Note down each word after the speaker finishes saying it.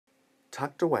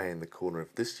Tucked away in the corner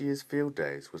of this year's Field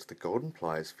Days was the Golden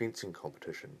Pliers fencing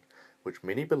competition, which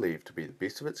many believe to be the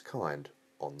best of its kind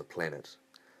on the planet.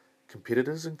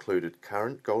 Competitors included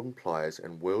current Golden Pliers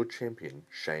and world champion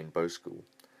Shane Boskill.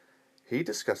 He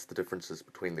discussed the differences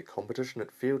between the competition at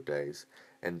Field Days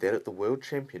and that at the World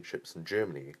Championships in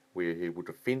Germany, where he will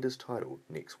defend his title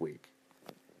next week.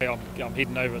 I'm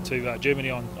heading over to Germany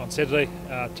on Saturday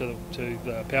to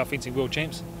the Power Fencing World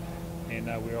Champs, and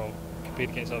we're all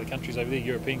compete against other countries over there,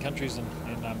 European countries and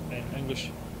English.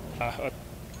 I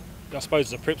suppose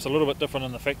the prep's a little bit different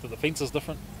in the fact that the fence is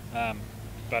different,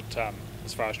 but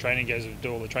as far as training goes, we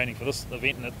do all the training for this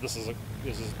event, and this is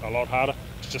a lot harder.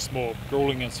 It's just more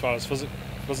grueling as far as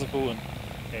physical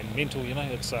and mental. You know,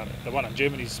 it's the one in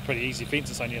Germany is a pretty easy fence.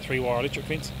 It's only a 3-wire electric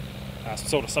fence.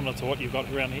 Sort of similar to what you've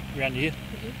got around here,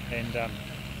 and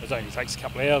it only takes a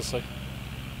couple of hours, so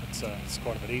it's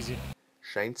quite a bit easier.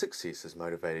 Shane's success has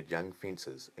motivated young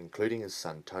fencers, including his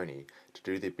son Tony, to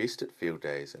do their best at Field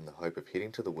Days in the hope of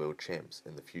heading to the World Champs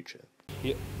in the future.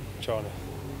 Yep, got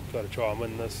to try and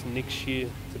win this next year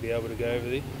to be able to go over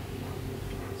there,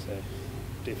 so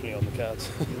definitely on the cards.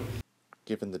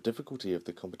 Given the difficulty of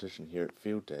the competition here at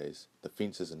Field Days, the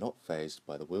fencers are not fazed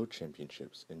by the World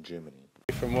Championships in Germany.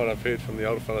 From what I've heard from the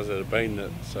older fellas that have been,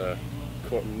 it's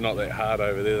not that hard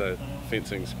over there. The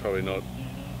fencing's probably not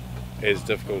as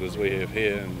difficult as we have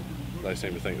here, and they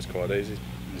seem to think it's quite easy.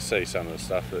 You see some of the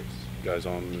stuff that goes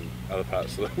on in other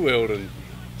parts of the world, and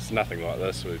it's nothing like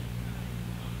this. We've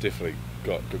definitely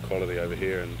got good quality over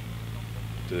here and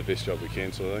do the best job we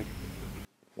can, sort of thing.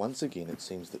 Once again, it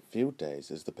seems that Field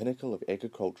Days is the pinnacle of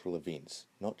agricultural events,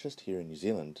 not just here in New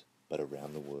Zealand, but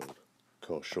around the world.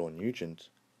 Ko Sean Nugent,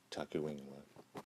 Taku Ingoa.